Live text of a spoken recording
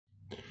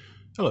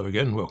Hello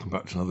again, welcome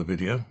back to another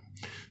video.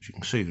 As you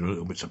can see, there are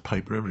little bits of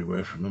paper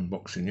everywhere from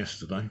unboxing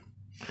yesterday.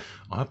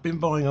 I have been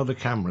buying other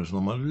cameras and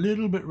I'm a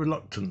little bit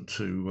reluctant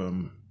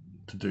to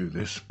do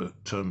this, but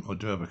I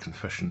do have a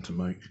confession to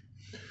make.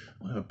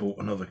 I have bought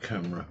another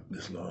camera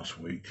this last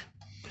week,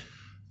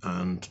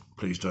 and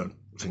please don't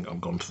think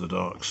I've gone to the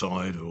dark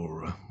side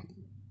or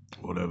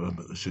whatever,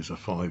 but this is a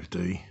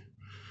 5D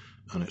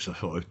and it's a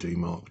 5D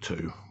Mark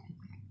II.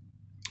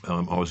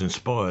 I was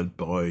inspired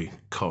by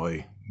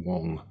Kai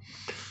Wong.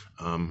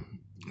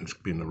 He's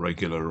been a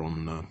regular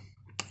on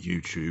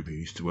YouTube. He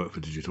used to work for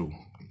Digital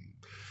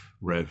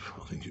Rev,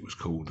 I think it was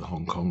called, the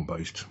Hong Kong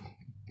based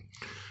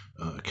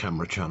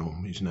camera channel.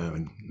 He's now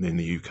in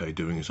the UK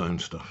doing his own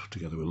stuff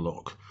together with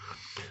Locke.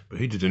 But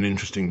he did an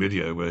interesting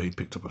video where he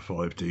picked up a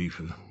 5D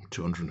for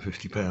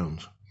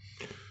 £250.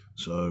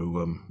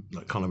 So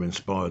that kind of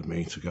inspired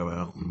me to go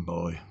out and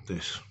buy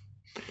this.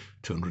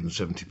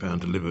 £270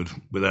 delivered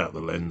without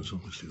the lens.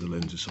 Obviously the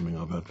lens is something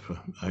I've had for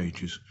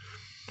ages.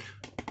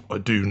 I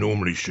do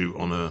normally shoot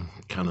on a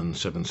Canon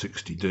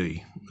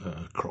 760D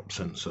crop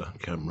sensor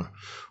camera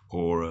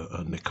or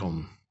a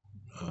Nikon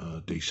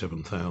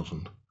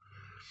D7000,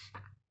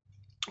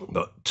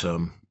 but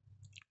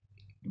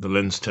the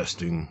lens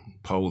testing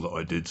poll that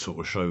I did sort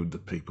of showed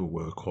that people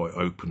were quite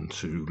open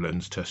to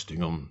lens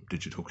testing on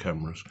digital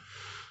cameras,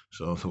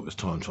 so I thought it was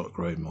time to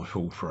upgrade my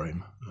full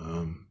frame.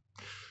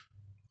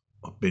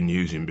 I've been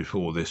using,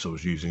 before this I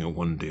was using a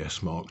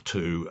 1DS Mark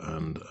II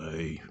and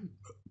a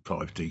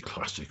 5D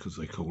Classic, as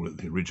they call it,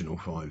 the original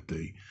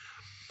 5D.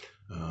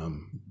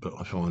 But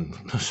I find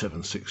the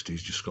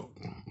 760's just got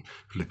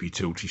flippy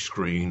tilty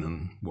screen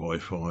and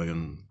Wi-Fi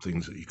and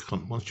things that you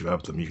can't, once you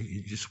have them,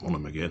 you just want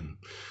them again.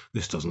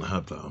 This doesn't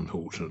have that,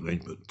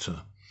 unfortunately, but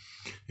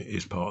it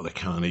is part of the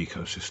Canon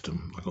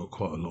ecosystem. I've got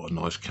quite a lot of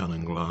nice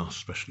Canon glass,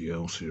 especially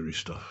L series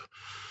stuff,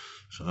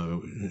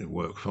 so it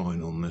worked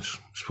fine on this.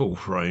 It's full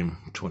frame,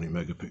 20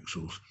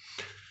 megapixels.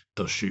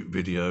 Does shoot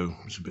video.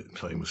 It's a bit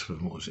famous for,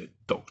 what is it,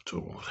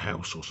 Doctor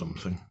House or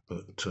something,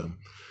 but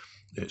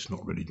it's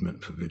not really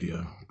meant for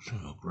video. So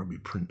grubby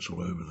prints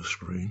all over the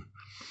screen.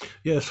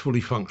 Yeah, it's fully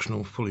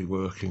functional, fully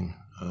working.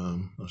 I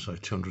say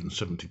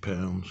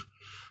 £270.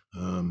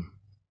 I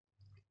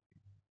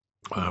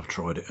have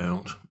tried it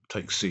out. It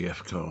takes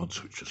CF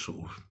cards, which are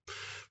sort of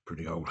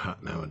pretty old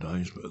hat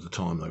nowadays, but at the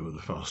time they were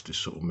the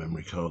fastest sort of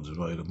memory cards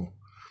available.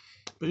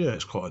 But yeah,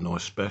 it's quite a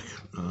nice spec.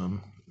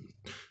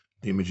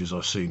 The images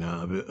I've seen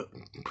out of it are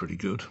pretty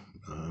good.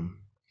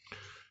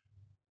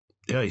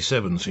 The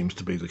A7 seems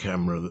to be the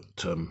camera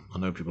that I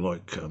know people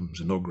like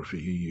Xenography.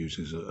 He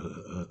uses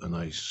an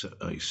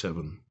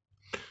A7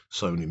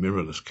 Sony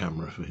mirrorless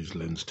camera for his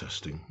lens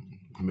testing.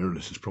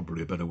 Mirrorless is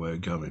probably a better way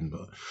of going,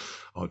 but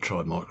I've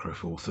tried Micro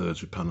Four Thirds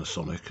with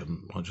Panasonic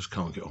and I just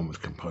can't get on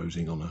with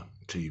composing on a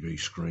TV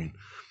screen.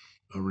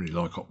 I really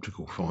like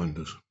optical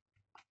finders.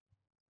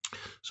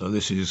 So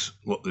this is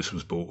what this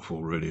was bought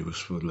for, really, was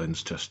for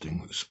lens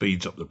testing. It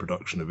speeds up the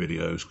production of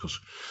videos because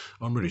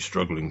I'm really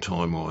struggling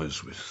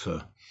time-wise with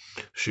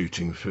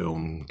shooting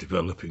film,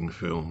 developing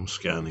film,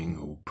 scanning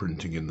or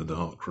printing in the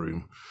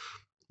darkroom.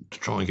 To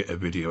try and get a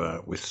video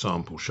out with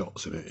sample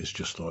shots in it is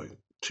just like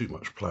too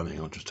much planning.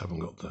 I just haven't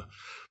got the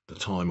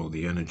time or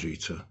the energy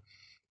to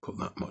put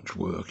that much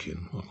work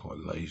in. I'm quite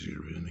lazy,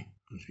 really,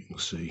 as you can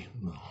see,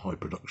 the high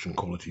production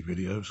quality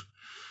videos.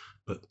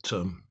 But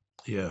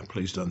yeah,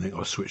 please don't think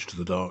I switched to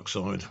the dark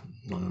side.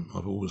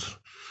 I've always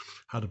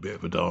had a bit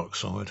of a dark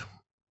side.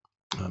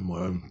 My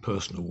own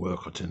personal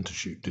work, I tend to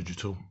shoot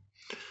digital.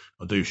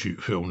 I do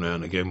shoot film now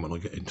and again when I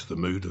get into the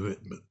mood of it,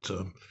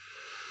 but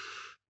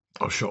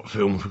I've shot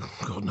film for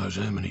God knows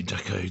how many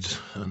decades,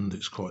 and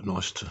it's quite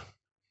nice to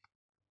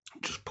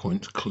just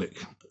point,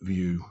 click,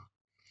 view,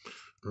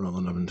 rather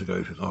than having to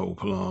go through the whole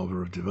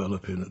palaver of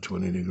developing at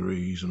 20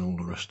 degrees and all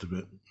the rest of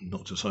it.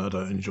 Not to say I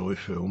don't enjoy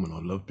film and I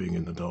love being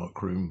in the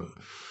dark room, but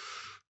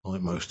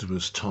like most of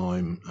us,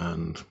 time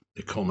and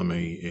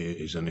economy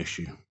is an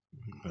issue.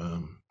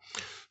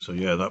 So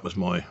yeah, that was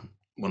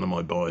one of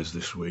my buys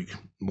this week.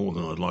 More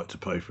than I'd like to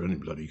pay for any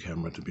bloody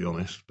camera, to be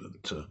honest,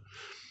 but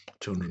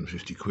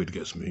 250 quid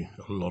gets me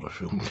a lot of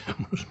film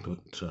cameras.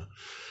 But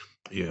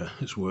yeah,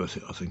 it's worth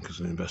it, I think, as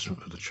an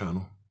investment for the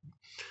channel.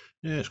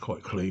 Yeah, it's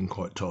quite clean,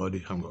 quite tidy.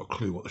 I haven't got a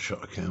clue what the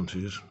shutter count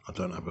is. I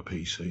don't have a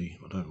PC.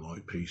 I don't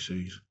like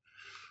PCs.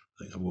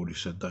 I think I've already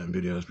said that in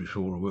videos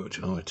before. I worked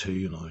in IT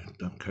and I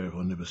don't care if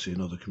I never see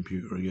another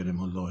computer again in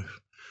my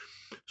life.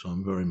 So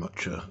I'm very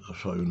much a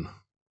phone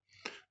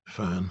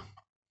fan.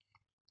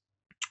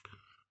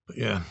 But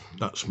yeah,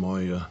 that's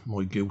my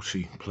my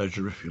guilty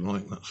pleasure, if you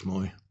like. That's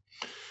my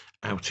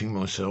outing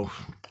myself.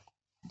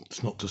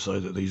 It's not to say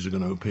that these are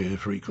going to appear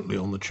frequently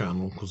on the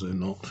channel, because they're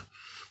not.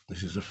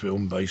 This is a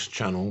film-based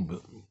channel,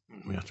 but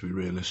we have to be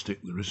realistic.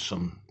 There is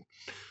some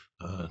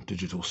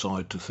digital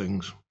side to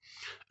things.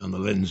 And the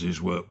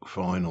lenses work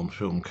fine on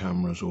film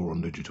cameras or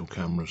on digital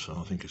cameras, so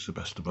I think it's the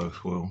best of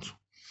both worlds.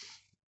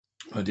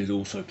 I did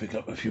also pick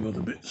up a few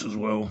other bits as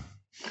well,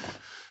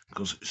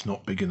 because it's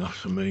not big enough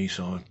for me,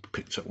 so I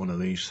picked up one of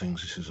these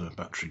things. This is a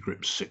battery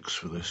grip 6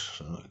 for this,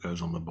 so that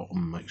goes on the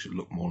bottom, makes it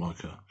look more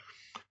like a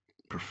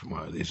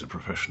well, it is a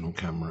professional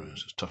camera.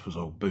 It's as tough as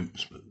old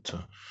boots,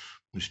 but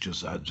this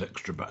just adds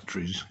extra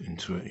batteries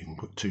into it. You can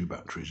put 2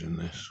 batteries in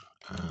this,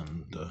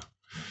 and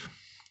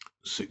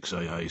 6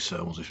 AA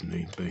cells if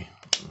need be.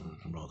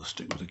 I'd rather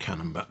stick with the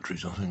Canon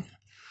batteries, I think.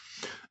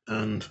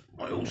 And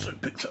I also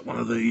picked up one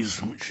of these,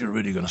 which you're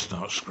really going to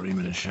start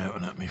screaming and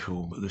shouting at me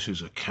for, but this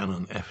is a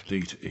Canon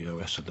FD to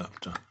EOS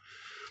adapter.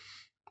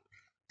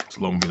 It's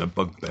long been a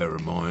bugbear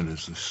of mine,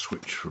 is this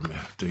switch from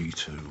FD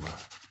to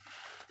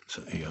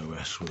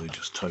EOS, where they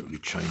just totally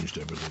changed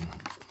everything.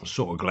 I'm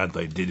sort of glad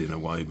they did in a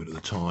way, but at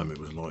the time it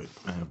was like,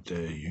 how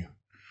dare you?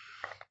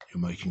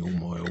 You're making all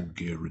my old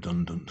gear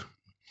redundant.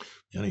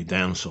 The only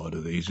downside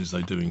of these is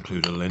they do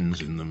include a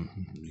lens in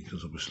them,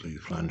 because obviously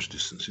the flange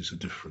distances are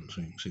different.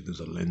 So you can see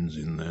there's a lens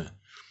in there,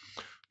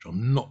 which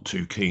I'm not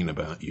too keen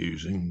about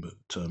using, but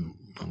I'm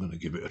going to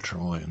give it a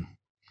try and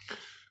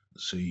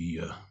see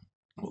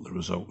what the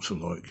results are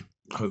like.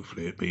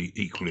 Hopefully it'll be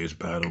equally as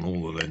bad on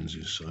all the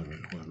lenses, so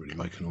it won't really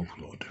make an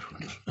awful lot of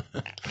difference.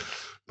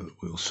 But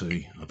we'll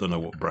see. I don't know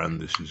what brand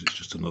this is. It's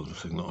just another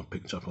thing that I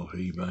picked up off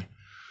eBay.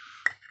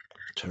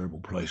 Terrible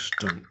place.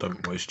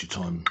 Don't waste your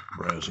time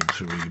browsing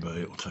through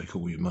eBay. It'll take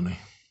all your money.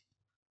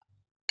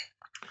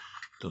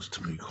 It does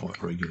to me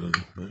quite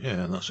regularly. But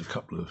yeah, and that's a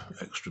couple of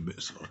extra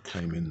bits that I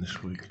came in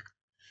this week.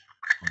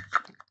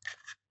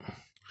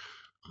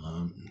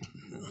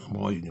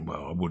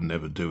 Well, I would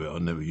never do it.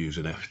 I'd never use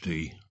an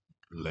FD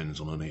lens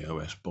on an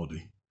EOS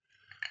body.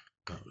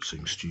 That would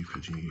seem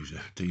stupid. You use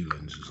FD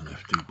lenses and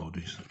FD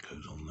bodies. That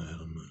goes on there,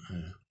 doesn't it?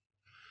 Yeah.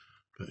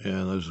 But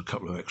yeah, those are a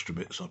couple of extra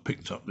bits I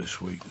picked up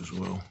this week as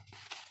well.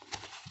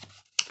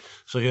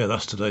 So yeah,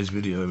 that's today's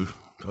video,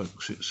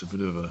 folks. It's a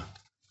bit of a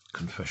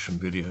confession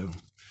video.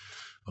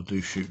 I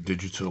do shoot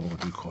digital. I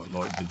do quite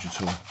like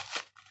digital.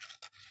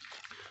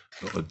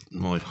 But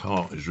my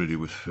heart is really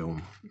with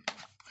film.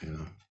 You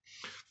know,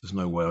 there's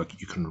no way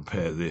you can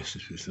repair this.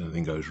 If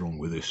anything goes wrong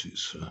with this,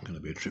 it's going to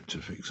be a trip to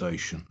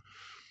fixation.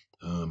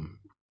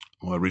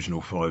 My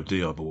original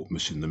 5D I bought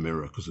missing the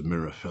mirror, because the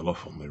mirror fell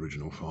off on the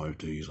original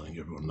 5Ds. I think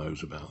everyone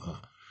knows about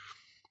that.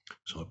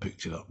 So I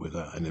picked it up with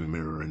that and a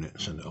mirror in it,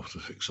 sent it off to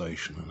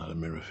fixation and had a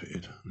mirror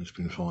fitted, and it's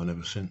been fine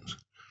ever since.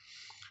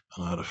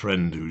 And I had a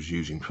friend who was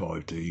using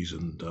 5Ds,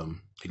 and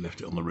he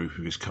left it on the roof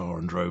of his car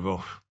and drove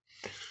off.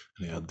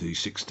 And he had the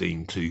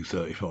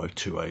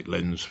 16-35-28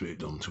 lens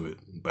fitted onto it,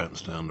 and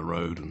bounced down the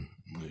road, and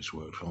it's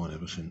worked fine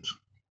ever since.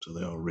 So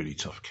they are really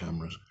tough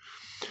cameras.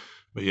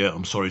 But yeah,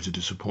 I'm sorry to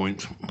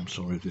disappoint. I'm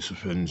sorry if this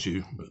offends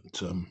you,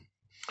 but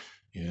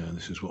yeah,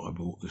 this is what I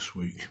bought this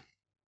week.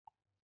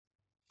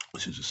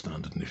 This is a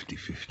standard Nifty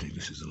 50.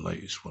 This is the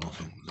latest one, I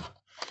think, with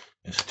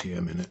the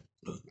STM in it.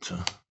 But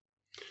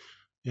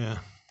yeah,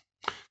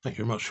 thank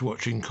you very much for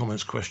watching.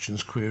 Comments,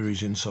 questions,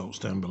 queries, insults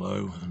down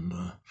below, and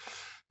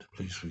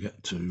please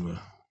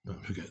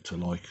don't forget to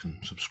like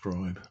and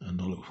subscribe. And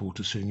I look forward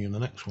to seeing you in the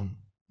next one.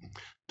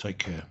 Take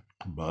care.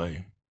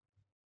 Bye.